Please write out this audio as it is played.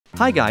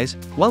Hi guys,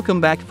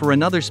 welcome back for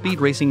another speed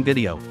racing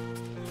video.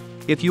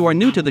 If you are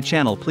new to the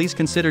channel, please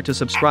consider to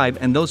subscribe,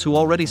 and those who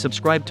already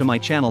subscribed to my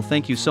channel,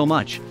 thank you so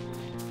much.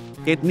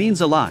 It means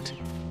a lot.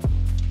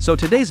 So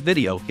today's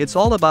video, it's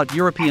all about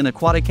European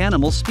aquatic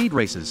animals speed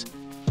races.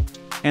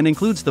 And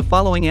includes the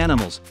following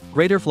animals: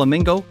 Greater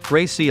Flamingo,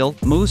 Gray Seal,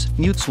 Moose,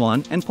 Mute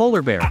Swan, and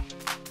Polar Bear.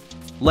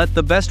 Let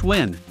the best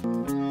win.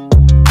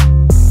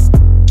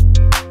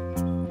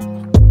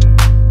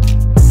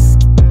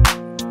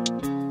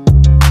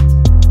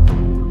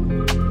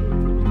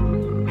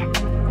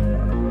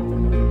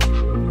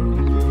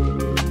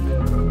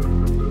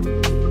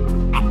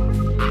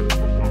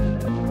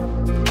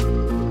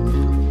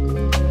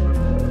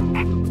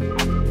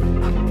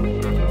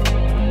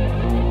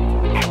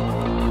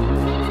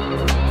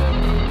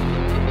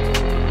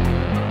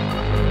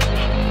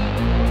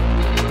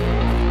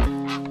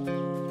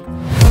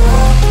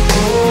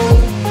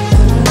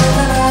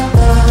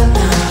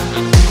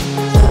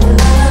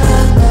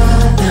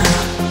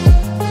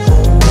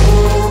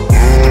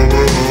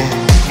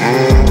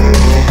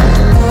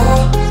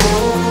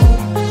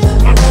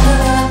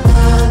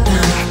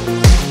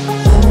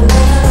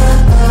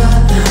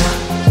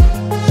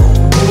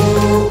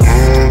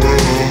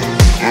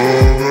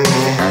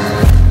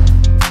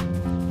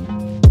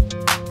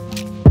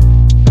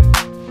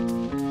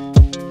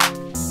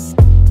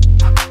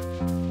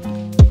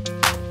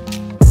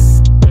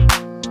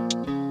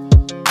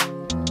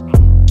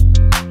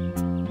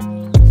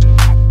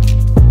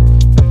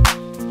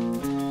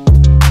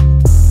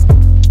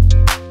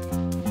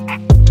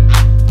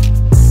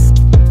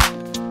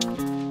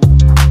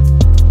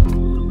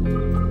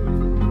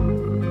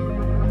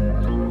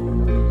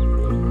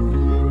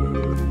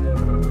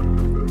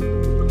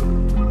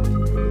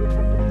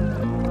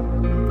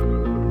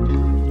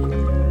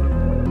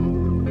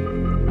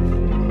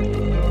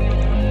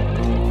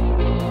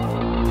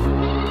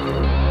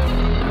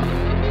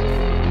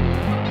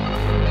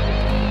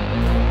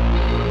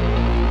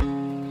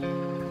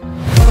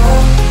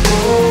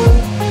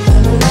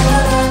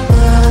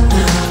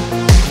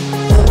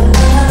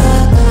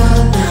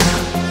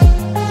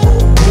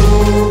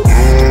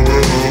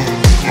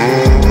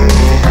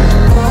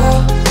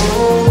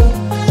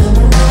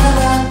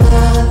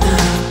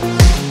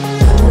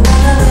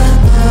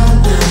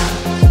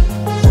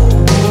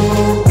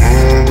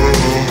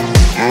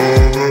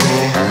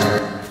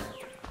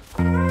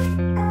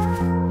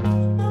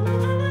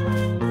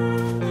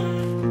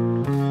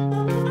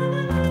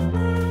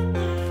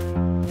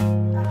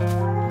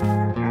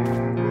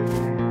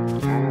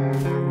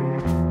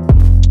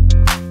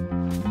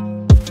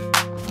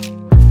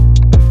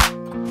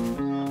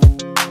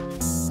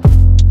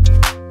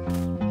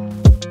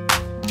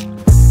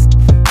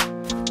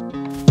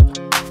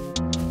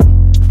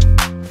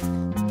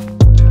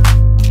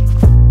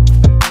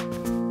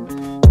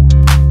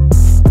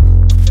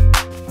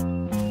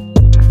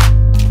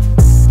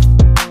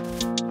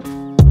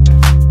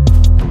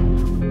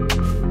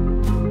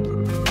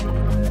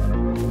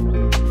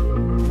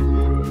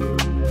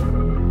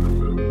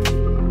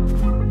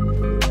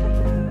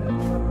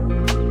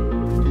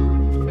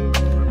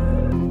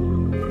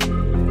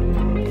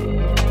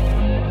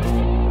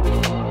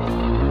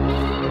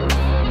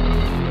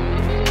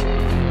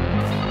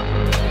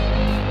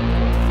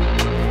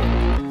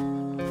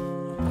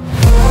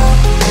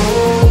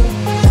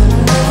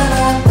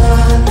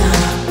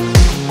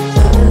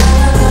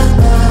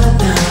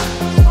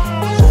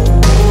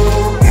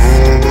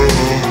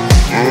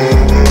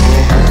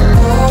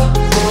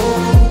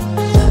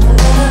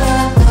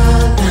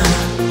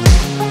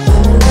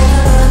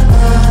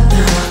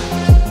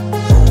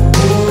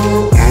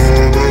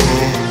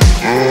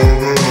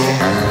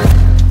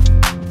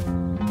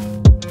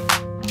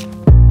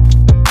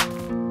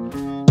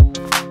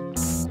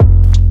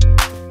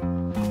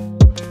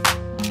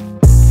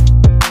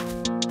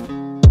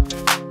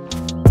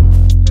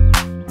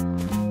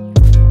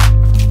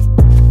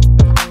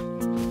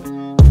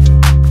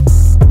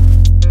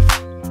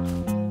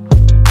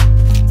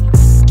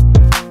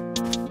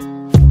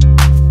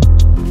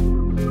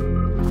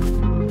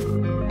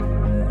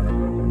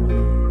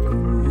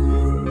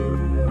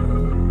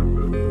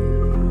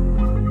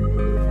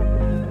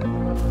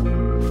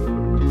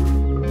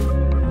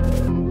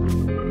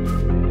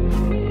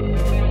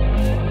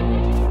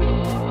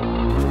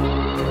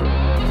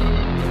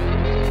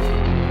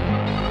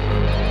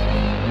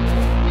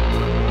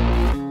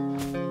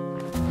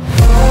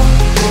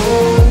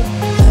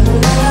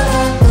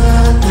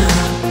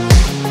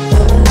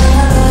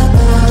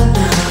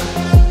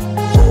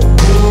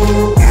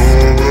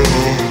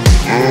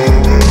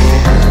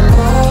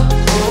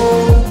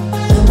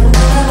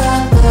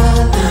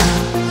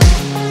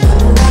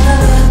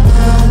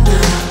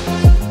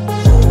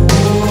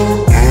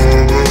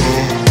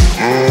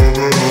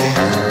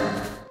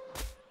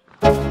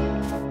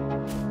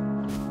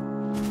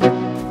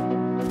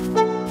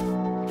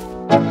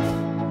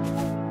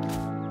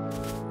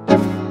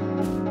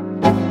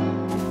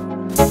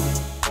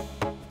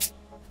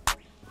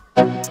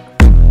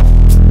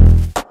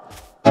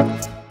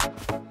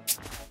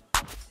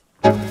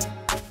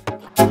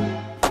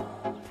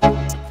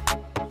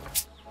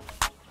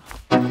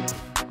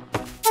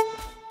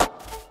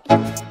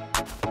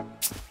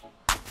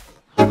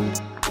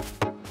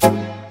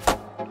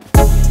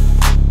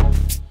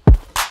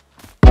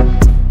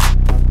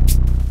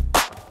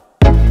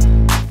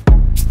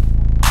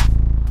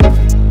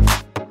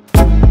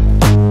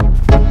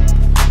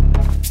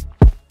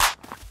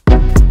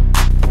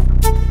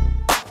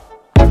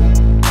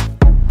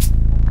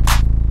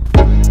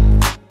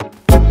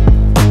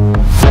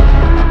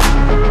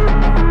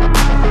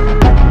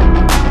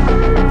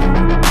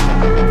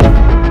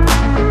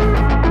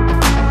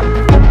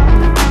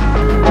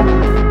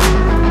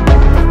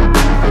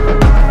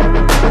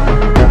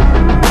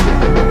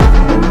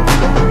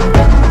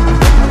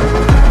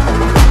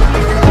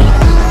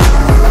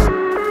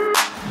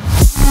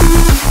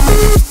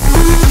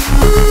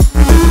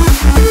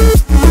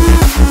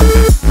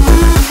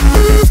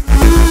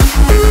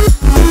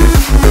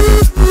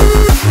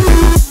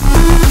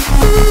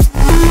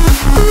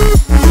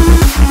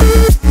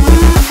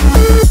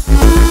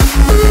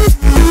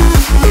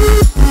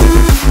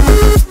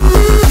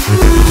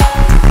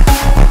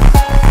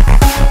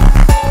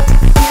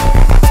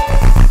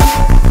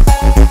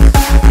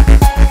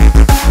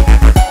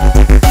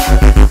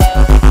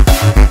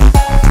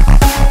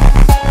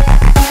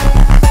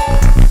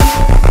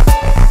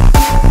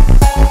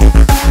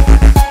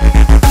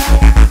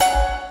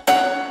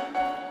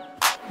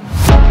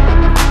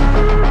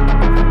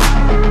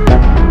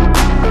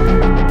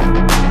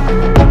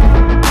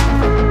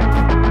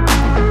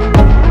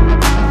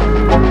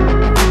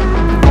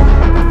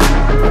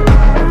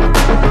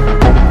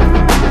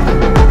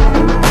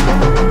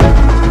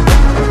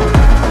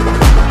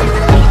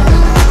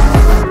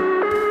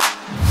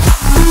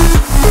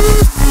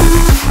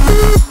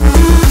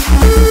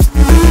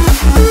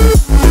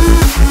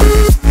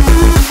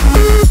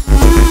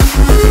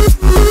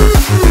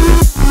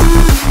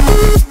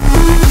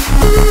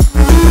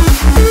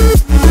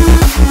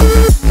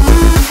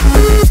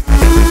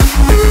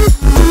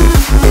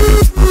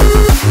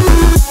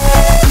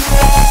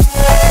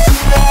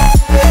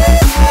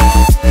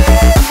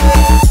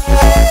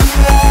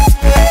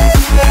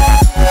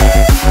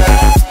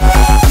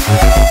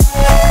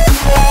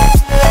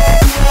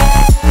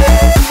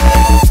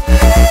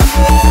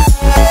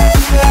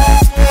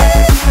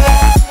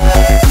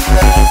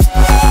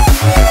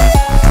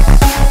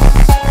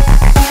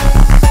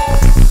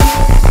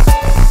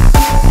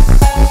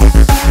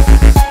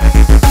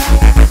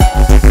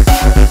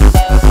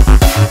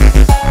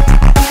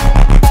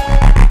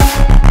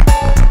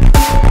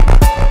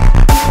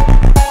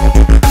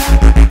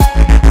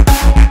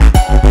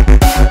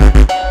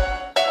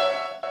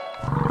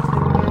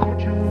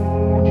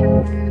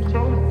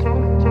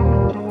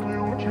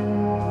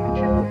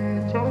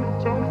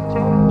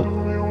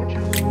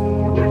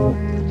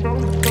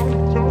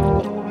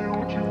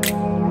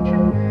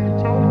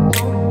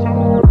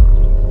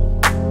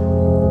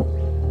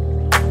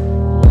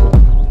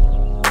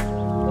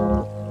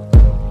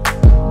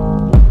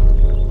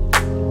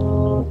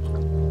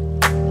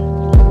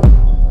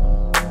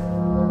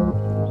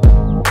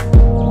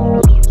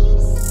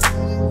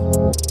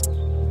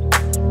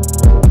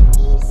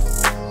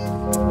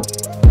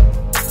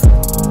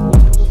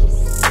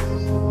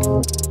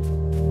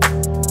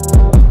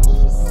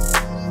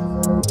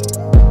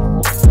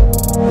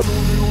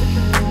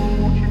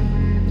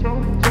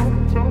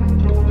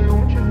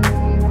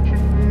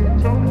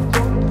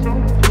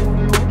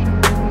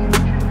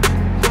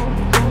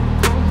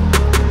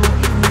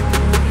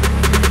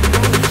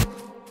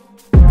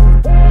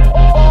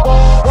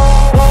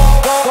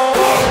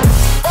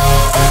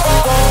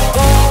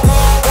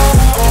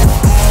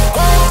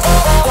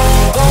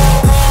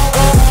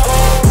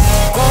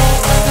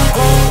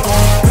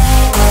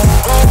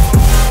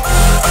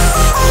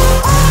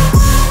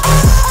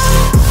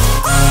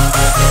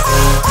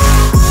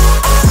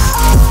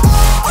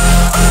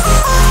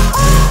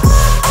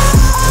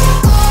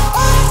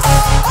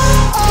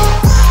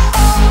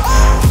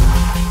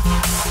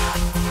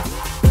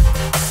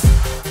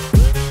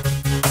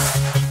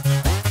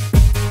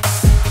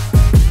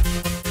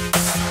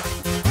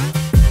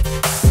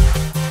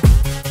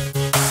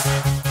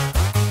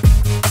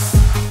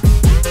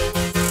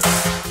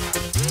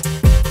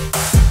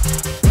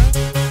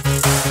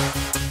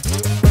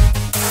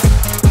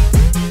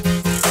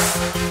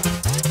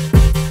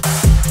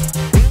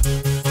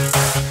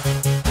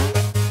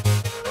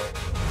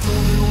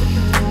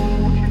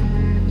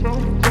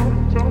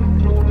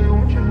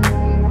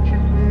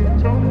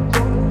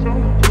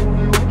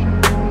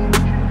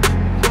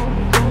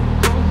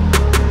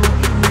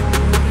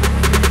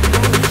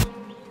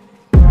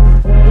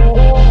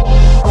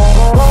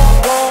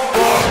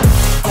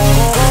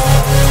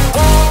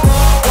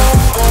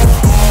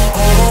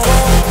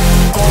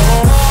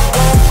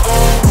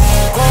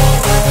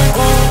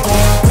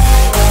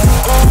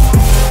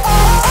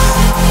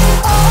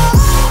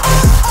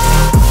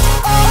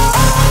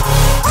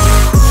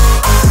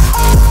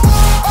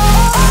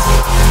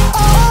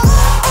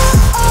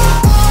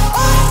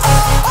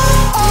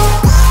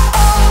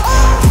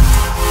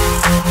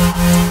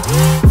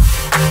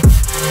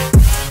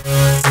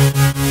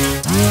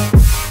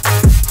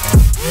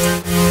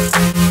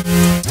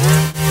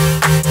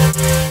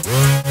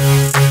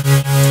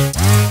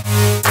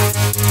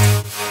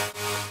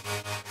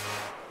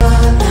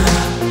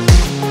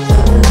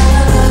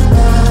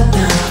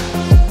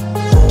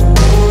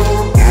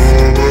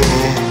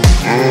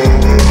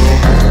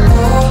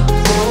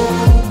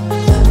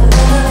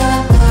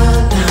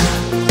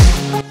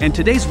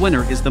 Today's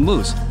winner is the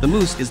moose. The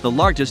moose is the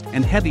largest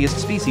and heaviest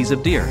species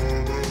of deer.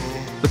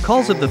 The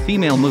calls of the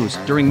female moose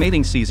during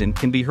mating season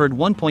can be heard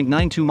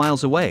 1.92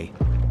 miles away.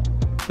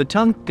 The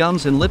tongue,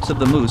 gums and lips of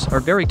the moose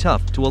are very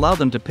tough to allow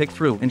them to pick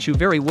through and chew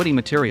very woody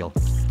material.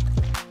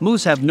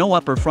 Moose have no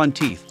upper front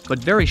teeth, but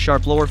very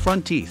sharp lower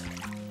front teeth.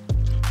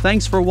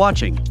 Thanks for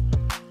watching.